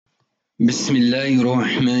بسم الله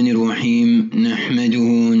الرحمن الرحيم نحمده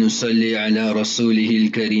ونصلي على رسوله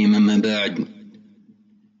الكريم أما بعد.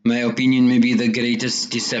 My opinion may be the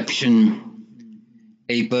greatest deception.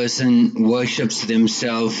 A person worships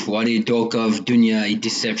themselves. What they talk of dunya, a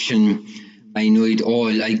deception. I know it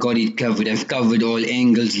all, I got it covered, I've covered all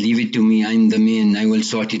angles, leave it to me, I'm the man, I will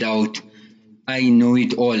sort it out. I know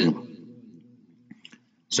it all.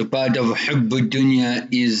 So part of Hubb dunya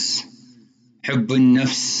is Hubbun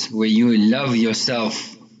Nafs, where you love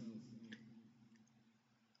yourself.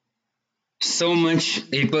 So much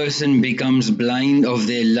a person becomes blind of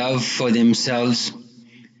their love for themselves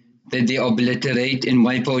that they obliterate and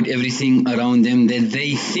wipe out everything around them that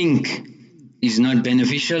they think is not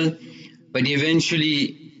beneficial, but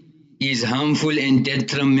eventually is harmful and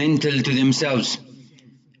detrimental to themselves.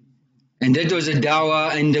 And that was a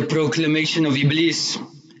da'wah and the proclamation of Iblis.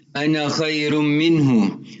 Ana khayrum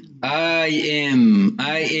minhu. I am,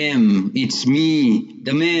 it's me,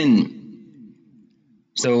 the man.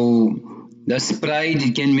 So thus pride,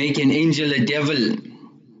 it can make an angel a devil,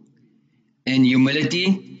 and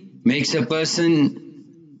humility makes a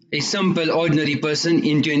person, a simple ordinary person,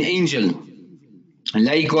 into an angel.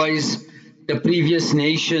 Likewise, the previous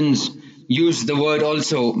nations used the word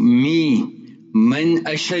also, me, man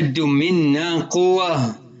ashaddu minna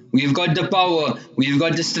quwwah. We've got the power, we've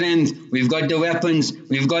got the strength, we've got the weapons,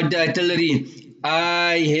 we've got the artillery.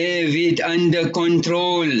 I have it under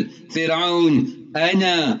control. Fir'aun,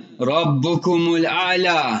 ana rabbukumul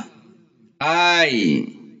a'la.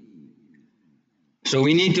 I. So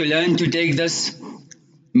we need to learn to take this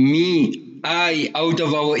me, I out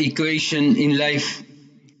of our equation in life.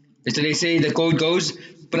 As they say, the quote goes,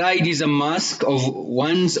 pride is a mask of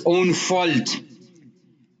one's own fault,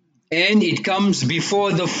 and it comes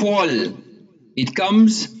before the fall. It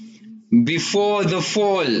comes before the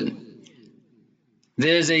fall.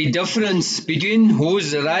 There's a difference between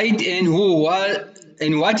who's right and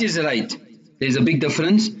what is right. There's a big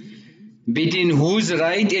difference between who's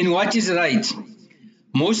right and what is right.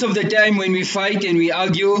 Most of the time when we fight and we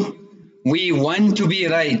argue, we want to be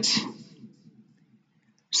right.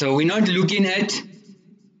 So we're not looking at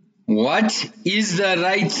what is the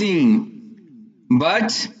right thing,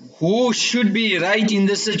 but who should be right in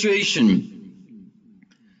this situation.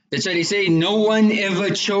 That's why they say no one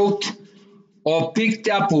ever choked or picked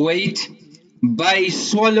up weight by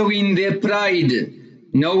swallowing their pride.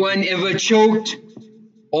 No one ever choked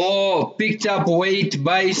or picked up weight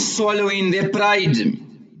by swallowing their pride.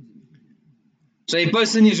 So a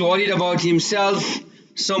person is worried about himself,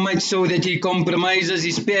 so much so that he compromises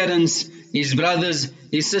his parents, his brothers,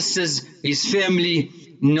 his sisters, his family.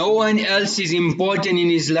 No one else is important in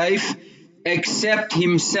his life except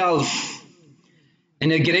himself.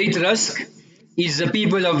 And a great risk is the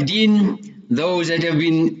people of deen, those that have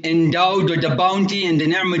been endowed with the bounty and the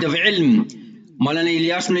ni'mat of ilm. Maulana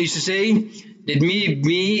Ilyas used to say that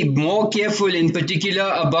be more careful in particular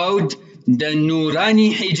about the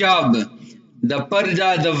nurani hijab, the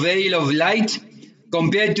parda, the veil of light,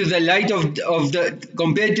 compared to the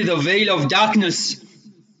veil of darkness.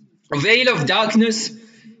 A veil of darkness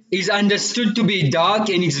is understood to be dark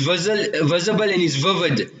and it's visible and it's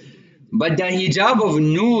vivid. But the hijab of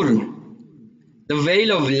nur, the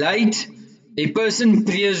veil of light, a person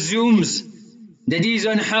presumes that he is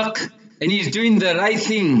on haqq and he is doing the right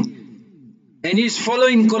thing and he is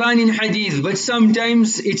following Quran and Hadith, but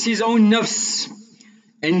sometimes it's his own nafs.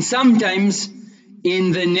 And sometimes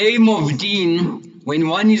in the name of deen, when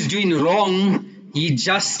one is doing wrong, he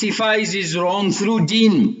justifies his wrong through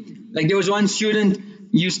deen. Like there was one student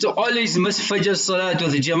used to always miss Fajr Salat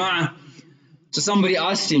with the Jama'ah. So somebody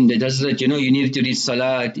asked him that, Hazrat, you need to read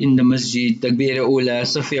Salat in the masjid, Takbir Ula,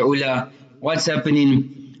 Safi Ula, what's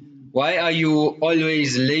happening? Why are you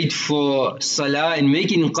always late for Salah and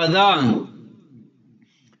making Qadha?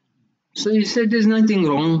 So he said, there's nothing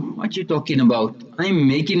wrong. What you talking about? I'm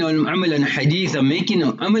making amal on hadith, I'm making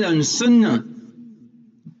amal on sunnah.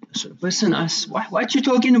 So the person asked, what you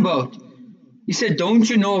talking about? He said, don't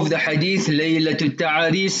you know of the hadith Laylatul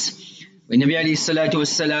Ta'aris, when Nabi alayhi salatu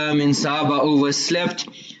wassalam and Sahaba overslept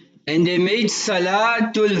and they made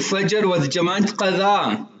Salatul Fajr with Jamaat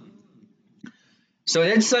Qadha. So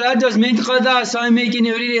that Salat was made Qadha, so I'm making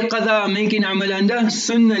every day Qadha, I'm making amal under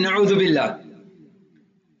sunnah, na'udhu billah.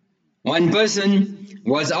 One person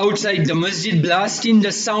was outside the masjid blasting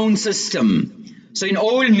the sound system. So an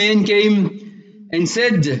old man came and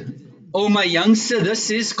said, oh my youngster, this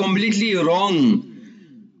is completely wrong.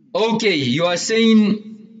 Okay, you are saying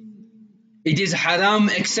it is haram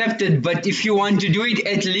accepted, but if you want to do it,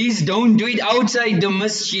 at least don't do it outside the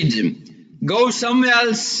masjid. Go somewhere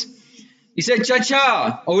else. He He said,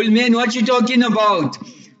 Chacha, old man, what you talking about?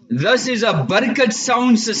 This is a Barakat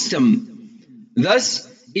sound system. This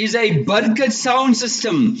is a Barakat sound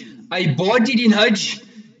system. I bought it in Hajj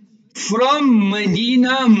from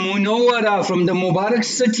Medina Munawwara, from the Mubarak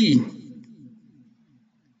city.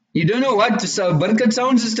 You don't know what Barakat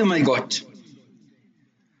sound system I got.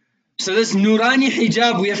 So this Nurani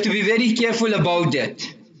hijab, we have to be very careful about that.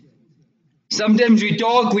 Sometimes we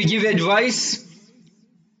talk, we give advice.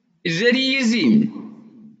 It's very easy.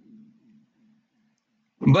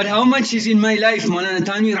 But how much is in my life? Maulana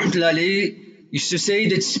Thanwi Rahmatullah Alayhi used to say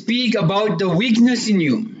that speak about the weakness in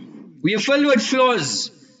you. We are filled with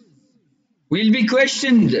flaws. We'll be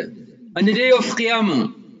questioned on the day of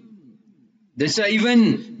Qiyamah. That's why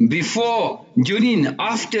even before, during,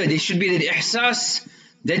 after, there should be that ihsas,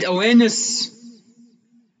 that awareness.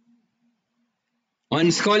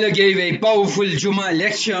 One scholar gave a powerful Jummah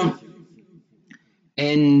lecture,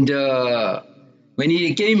 and when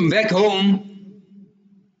he came back home,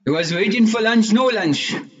 he was waiting for lunch, no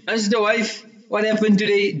lunch. Asked the wife, what happened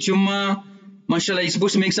today? Jummah, mashallah, you're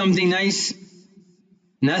supposed to make something nice.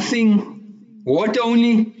 Nothing, water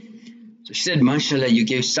only. So she said, mashallah, you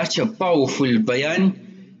gave such a powerful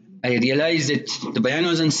bayan. I realized that the bayan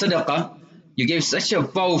was on sadaqah. You gave such a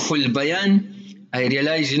powerful bayan. I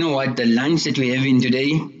realized, you know what, the lunch that we're having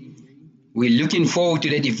today, we're looking forward to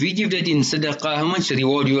that. If we give that in sadaqah, how much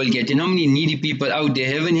reward we will get, and how many needy people out there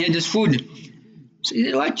haven't had this food. So he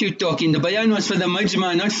said, what you talking? The bayan was for the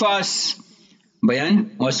majma, not for us.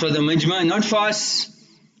 Bayan was for the majma, not for us.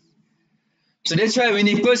 So that's why when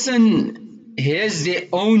a person has their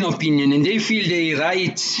own opinion and they feel they're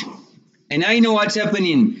right, and I know what's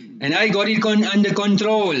happening, and I got it under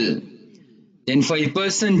control, then for a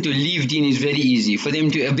person to leave deen is very easy. For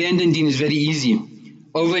them to abandon deen is very easy.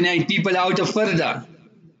 Overnight, people out of farda.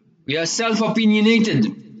 We are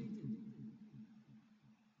self-opinionated.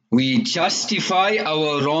 We justify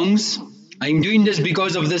our wrongs. I'm doing this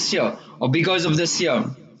because of this here, or because of this here.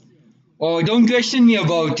 Or don't question me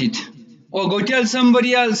about it. Or go tell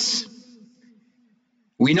somebody else.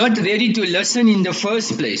 We're not ready to listen in the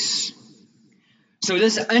first place. So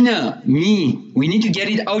this ana, me, we need to get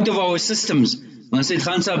it out of our systems. Sayyid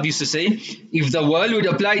Khan Sahib used to say, if the world would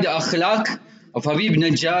apply the akhlaq of Habib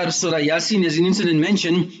Najjar, Surah Yasin, as an incident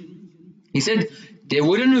mentioned, he said, there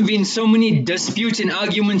wouldn't have been so many disputes and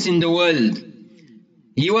arguments in the world.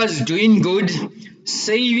 He was doing good,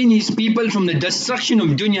 saving his people from the destruction of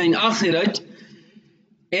dunya and akhirat,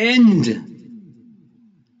 and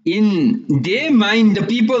in their mind the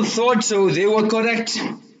people thought so, they were correct,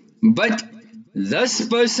 but this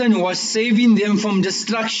person was saving them from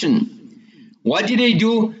destruction. What did they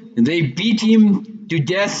do? They beat him to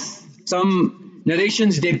death. Some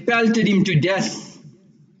narrations, they pelted him to death.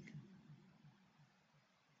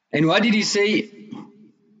 And what did he say?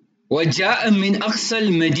 وَجَاءَ مِنْ أَقْصَى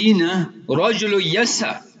الْمَدِينَةِ رَجُلٌ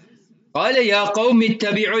يَسْعَى قَالَ يَا قَوْمِ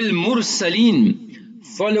اتَّبِعُوا الْمُرْسَلِينَ.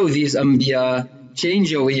 Follow these anbiya,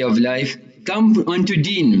 change your way of life, come unto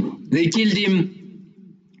deen. They killed him.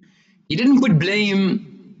 He didn't put blame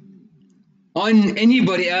on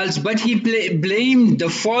anybody else, but he blamed the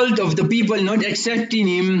fault of the people not accepting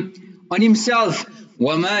him on himself.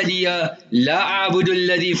 وَمَا لِيَ لَا أَعْبُدُ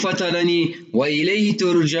الَّذِي فَطَرَنِي وَإِلَيْهِ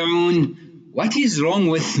تُرْجَعُونَ. What is wrong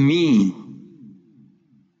with me?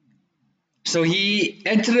 So he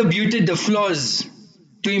attributed the flaws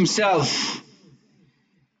to himself.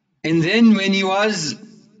 And then when he was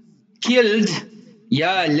killed,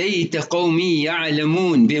 يَا لَيْتَ قَوْمِي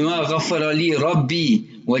يَعْلَمُونَ بِمَا غَفَرَ لِي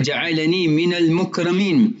رَبِّي وَجَعَلَنِي مِنَ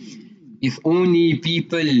الْمُكْرَمِينَ. If only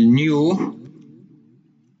people knew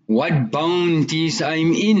what bounties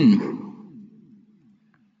I'm in.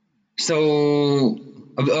 So,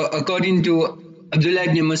 according to Abdullah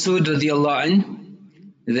ibn Masud radiyallahu anh,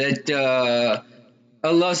 that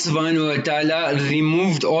Allah subhanahu wa ta'ala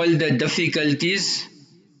removed all the difficulties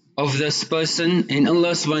of this person, and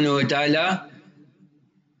Allah subhanahu wa ta'ala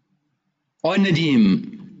honored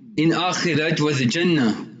him in akhirat with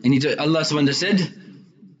Jannah. And Allah subhanahu wa ta'ala said,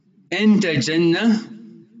 Anta Jannah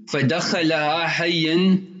فَدَخَلَهَا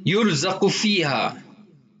حَيًّا يُرْزَقُ فِيهَا.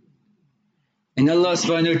 And Allah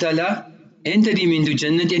subhanahu wa ta'ala entered him into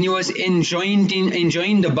Jannah, and he was enjoying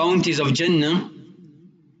the bounties of Jannah.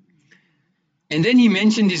 And then he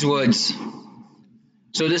mentioned these words.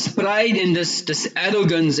 So this pride and this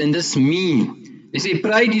arrogance and this me, they say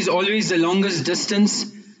pride is always the longest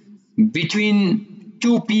distance between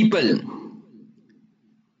two people.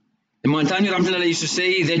 Imam Thani Rahmatullah used to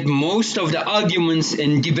say that most of the arguments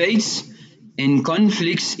and debates and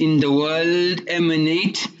conflicts in the world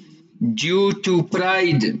emanate due to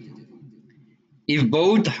pride. If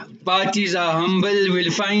both parties are humble,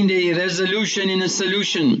 we'll find a resolution and a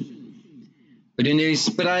solution. But when there is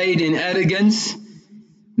pride and arrogance,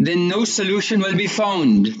 then no solution will be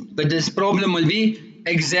found, but this problem will be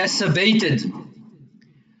exacerbated.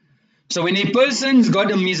 So when a person's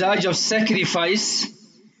got a mizaj of sacrifice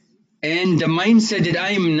and the mindset that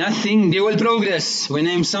I am nothing, they will progress. When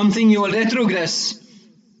I am something, you will retrogress.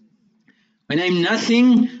 When I am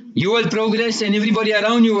nothing, you will progress and everybody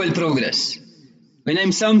around you will progress. When I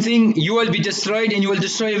am something, you will be destroyed and you will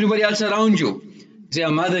destroy everybody else around you. Say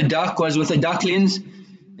a mother duck was with the ducklings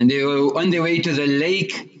and they were on their way to the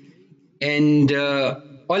lake, and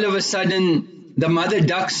all of a sudden the mother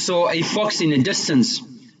duck saw a fox in the distance.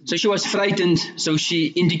 So she was frightened, so she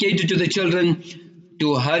indicated to the children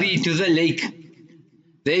to hurry to the lake.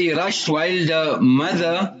 They rushed while the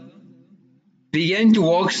mother began to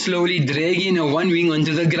walk slowly, dragging her one wing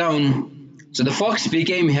onto the ground. So the fox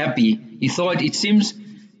became happy. He thought, it seems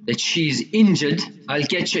that she is injured, I'll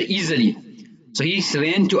catch her easily. So he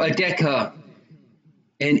ran to attack her.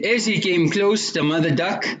 And as he came close, the mother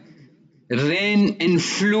duck ran and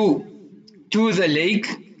flew to the lake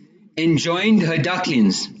and joined her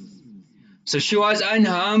ducklings. So she was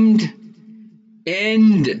unharmed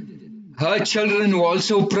and her children were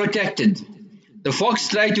also protected. The fox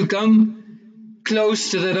tried to come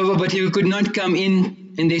close to the river, but he could not come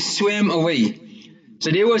in, and they swam away. So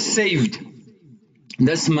they were saved.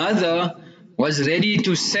 This mother was ready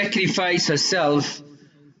to sacrifice herself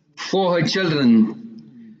for her children.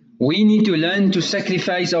 We need to learn to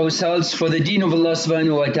sacrifice ourselves for the deen of Allah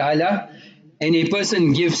subhanahu wa ta'ala. And a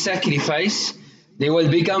person gives sacrifice, they will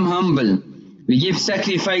become humble. We give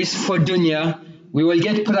sacrifice for dunya, we will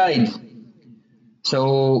get pride.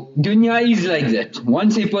 So dunya is like that.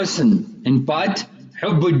 Once a person, and part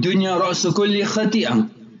حب الدنيا رأس كل خطيئة,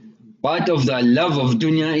 part of the love of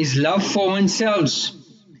dunya is love for oneself.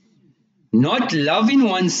 Not loving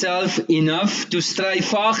oneself enough to strive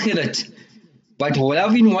for akhirat, but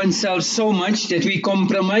loving oneself so much that we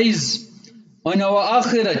compromise on our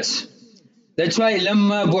akhirat. That's why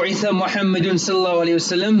لما بعث محمد صلى الله عليه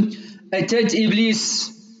وسلم أتت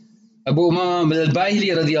إبليس. Abu Umama al-Bahili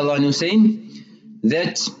radiallahu anhu saying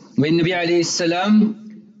that when Nabi alayhi salam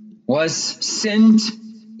was sent,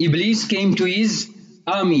 Iblis came to his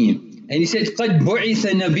army and he said, قَدْ بُعِثَ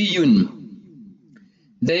نَبِيٌّ,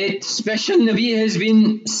 that special Nabi has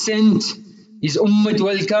been sent, his ummah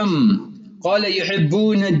will come. قَالَ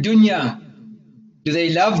يُحِبُّونَ الدُّنْيَا, do they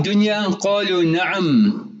love dunya? قَالُوا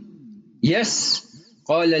نَعَمْ, yes.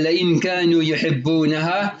 قَالَ لَإِنْ كَانُوا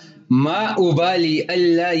يُحِبُّونَهَا مَا أُبَالِي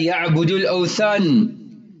أَلَّا يَعْبُدُوا الْأَوْثَانِ,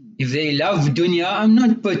 if they love dunya, I'm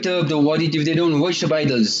not perturbed or worried if they don't worship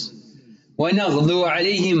idols. وَنَغْضُوا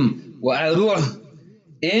عَلَيْهِمْ وَأَرُوحُ,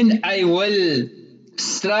 and I will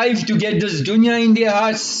strive to get this dunya in their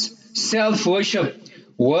hearts. Self-worship,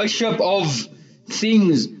 worship of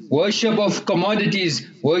things, worship of commodities,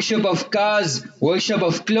 worship of cars, worship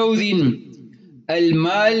of clothing.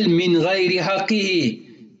 Al-mal min ghayri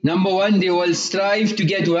haqqihi. Number one, they will strive to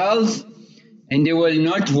get wealth and they will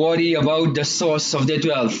not worry about the source of that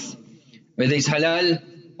wealth. Whether it's halal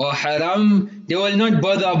or haram, they will not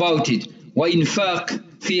bother about it.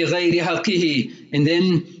 وَإِنْفَاقْ فِي غَيْرِ حَقِّهِ, and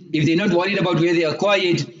then if they're not worried about where they acquire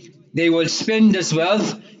it, they will spend this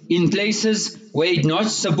wealth in places where it's not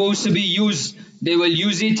supposed to be used. They will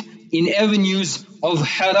use it in avenues of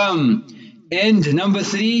haram. And number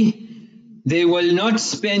three, they will not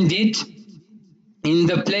spend it in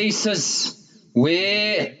the places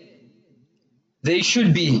where they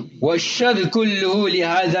should be. وَالشَّرْ كُلُّهُ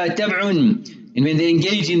لِهَذَا تَبْعٌ, and when they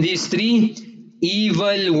engage in these three,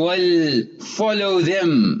 evil will follow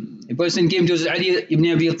them. A person came to Ali ibn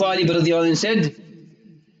Abi Talib radiallahu anhu and said,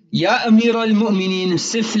 Ya Amir al-Mu'mineen,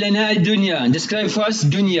 sif lana al-dunya, describe for us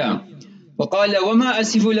dunya. وقال وما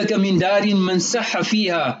أسف لك من دار من صح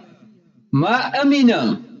فيها ما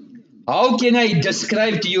أمن, how can I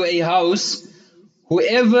describe to you a house,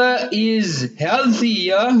 whoever is healthy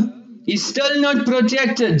here is still not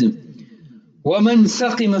protected. وَمَنْ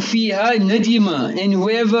سَقِمَ فِيهَا نَدِمَ, and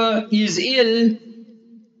whoever is ill,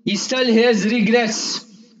 he still has regrets.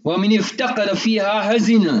 وَمَنْ افتقر فِيهَا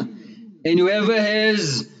هَزِنَ, and whoever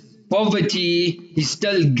has poverty, he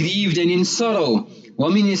still grieved and in sorrow.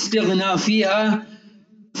 وَمَنْ اسْتِغْنَى فِيهَا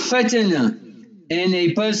فَتَنَ, and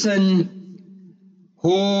a person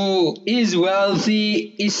who is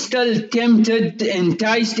wealthy is still tempted,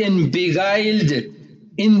 enticed and beguiled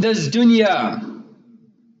in this dunya.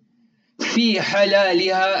 في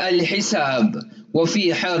حلالها الحساب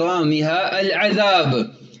وفي حرامها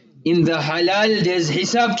العذاب. In the halal there's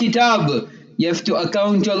hisab kitab, you have to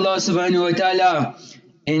account to Allah subhanahu wa ta'ala,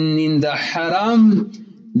 and in the haram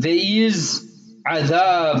there is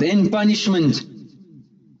adhab and punishment.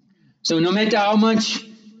 So no matter how much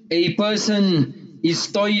a person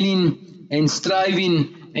is toiling and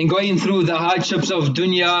striving and going through the hardships of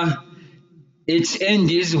dunya, its end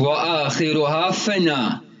is وَآخِرُهَا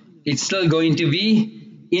فَنَا. It's still going to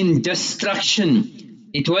be in destruction.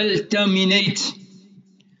 It will terminate.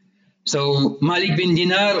 So Malik bin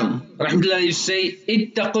Dinar rahmatullah used to say,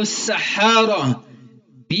 ittaqu sahara.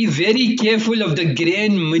 Be very careful of the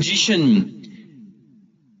grand magician.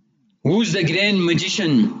 Who's the grand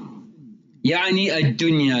magician? يعني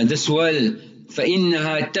الدنيا, this world.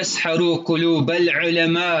 فإنها تسحر قلوب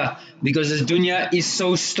العلماء. Because this dunya is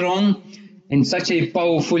so strong and such a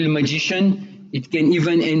powerful magician, it can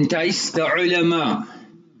even entice the ulama.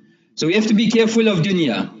 So we have to be careful of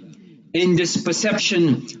dunya and this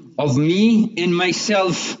perception of me and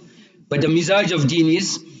myself. But the mizaj of deen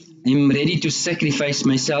is, I'm ready to sacrifice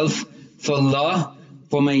myself for Allah,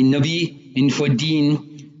 for my Nabi and for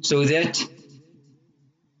deen, so that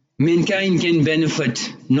mankind can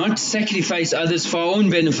benefit, not sacrifice others for our own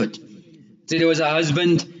benefit. So there was a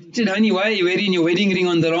husband, he said, honey, why are you wearing your wedding ring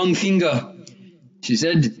on the wrong finger? She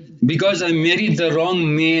said, because I married the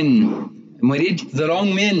wrong man. I married the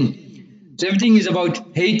wrong man. So everything is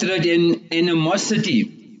about hatred and animosity.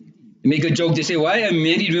 They make a joke, they say, why are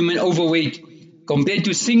married women overweight compared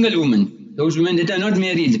to single women? Those women that are not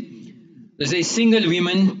married. They say single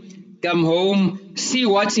women come home, see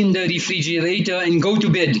what's in the refrigerator and go to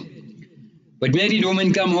bed. But married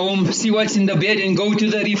women come home, see what's in the bed and go to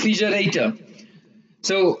the refrigerator.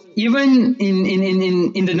 So even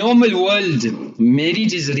in the normal world,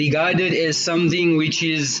 marriage is regarded as something which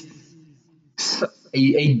is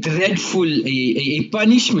a dreadful, a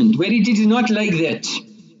punishment, where it is not like that.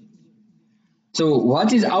 So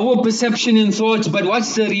what is our perception and thoughts, but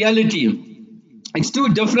what's the reality? It's two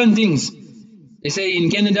different things. They say in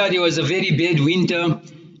Canada there was a very bad winter,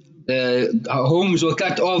 homes were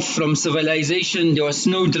cut off from civilization, there were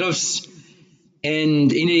snow drifts,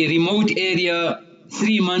 and in a remote area,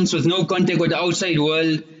 3 months with no contact with the outside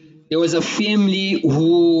world, there was a family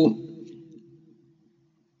who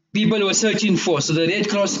people were searching for. So the Red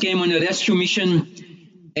Cross came on a rescue mission,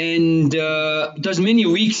 and it was many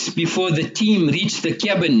weeks before the team reached the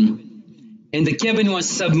cabin, and the cabin was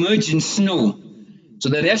submerged in snow. So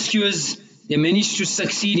the rescuers, they managed to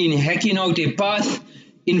succeed in hacking out a path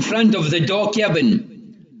in front of the door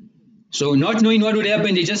cabin. So not knowing what would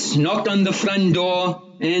happen, they just knocked on the front door,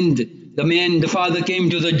 and the father came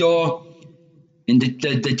to the door, and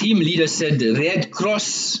the team leader said, Red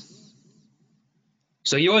Cross.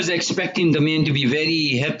 So he was expecting the man to be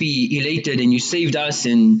very happy, elated, and you saved us,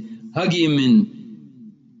 and hug him.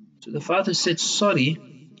 And so the father said, sorry,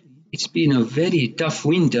 it's been a very tough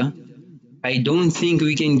winter. I don't think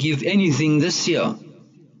we can give anything this year.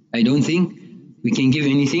 I don't think we can give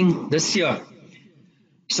anything this year.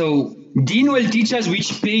 So Deen will teach us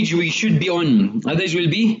which page we should be on. Others will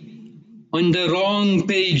be on the wrong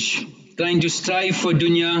page, trying to strive for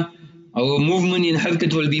dunya. Our movement in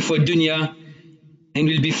Harkat will be for dunya, and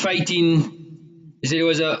we'll be fighting. He said there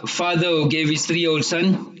was a father who gave his 3-year-old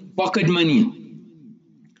son pocket money.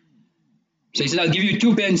 So he said, I'll give you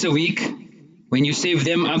 2 pence a week. When you save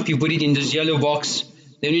them up, you put it in this yellow box.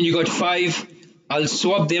 Then when you got 5, I'll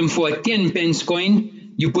swap them for a 10 pence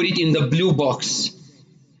coin. You put it in the blue box.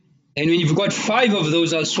 And when you've got 5 of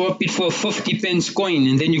those, I'll swap it for a 50 pence coin.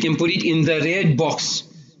 And then you can put it in the red box.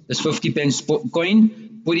 This 50 pence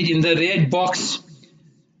coin, put it in the red box.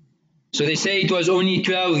 So they say it was only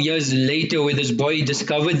 12 years later where this boy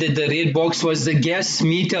discovered that the red box was the gas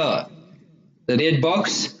meter. The red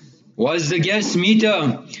box was the gas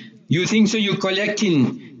meter. You think so, you're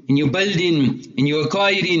collecting and you're building and you're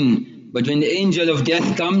acquiring, but when the angel of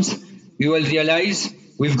death comes, we will realize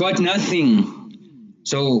we've got nothing.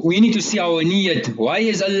 So we need to see our niyat. Why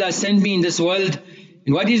has Allah sent me in this world,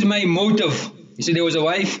 and what is my motive? You see, there was a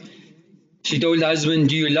wife, she told the husband,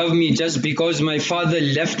 do you love me just because my father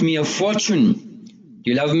left me a fortune?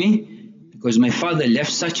 Do you love me because my father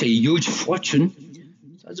left such a huge fortune?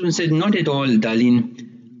 The husband said, not at all, darling.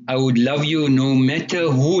 I would love you no matter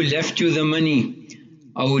who left you the money.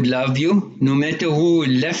 I would love you no matter who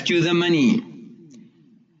left you the money.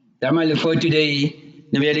 The amal for today,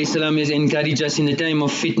 Nabi alayhi salam has encouraged us in the time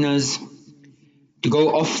of fitnas to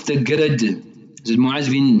go off the grid. Muaz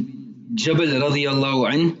bin Jabal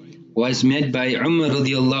radiyallahu anh was met by Umar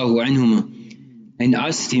radiyallahu anhuma and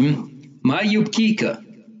asked him, Ma yubkika?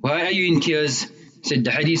 Why are you in tears? Said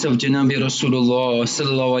the hadith of Janabi Rasulullah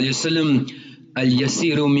sallallahu alayhi wa sallam,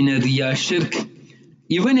 Al-yasiru min al-riya shirk.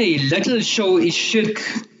 Even a little show is shirk.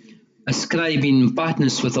 ascribing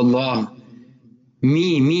partners with Allah.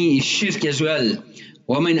 Me is shirk as well.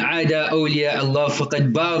 وَمَنْ عَادَى أَوْلِيَاءَ اللَّهِ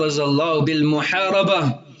فَقَدْ بَارَزَ اللَّهُ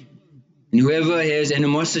بِالْمُحَارَبَةِ. And whoever has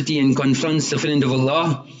animosity and confronts the friend of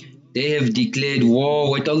Allah, they have declared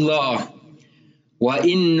war with Allah.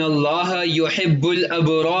 وَإِنَّ اللَّهَ يُحِبُّ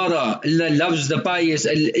الْأَبْرَارَ. Allah loves the pious,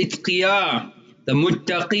 al-itqiya, the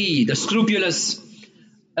muttaqi, the scrupulous,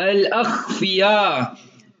 al-akhfiya,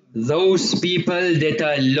 those people that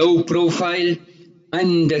are low profile,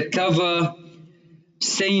 undercover,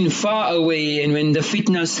 staying far away, and when the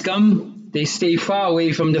fitnas come, they stay far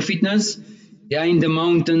away from the fitnas. They are in the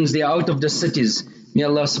mountains, they are out of the cities. May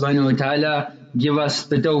Allah subhanahu wa ta'ala give us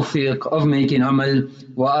the tawfiq of making amal.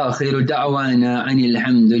 Wa akhiru da'wana anil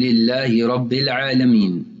hamdulillahi rabbil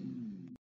alameen.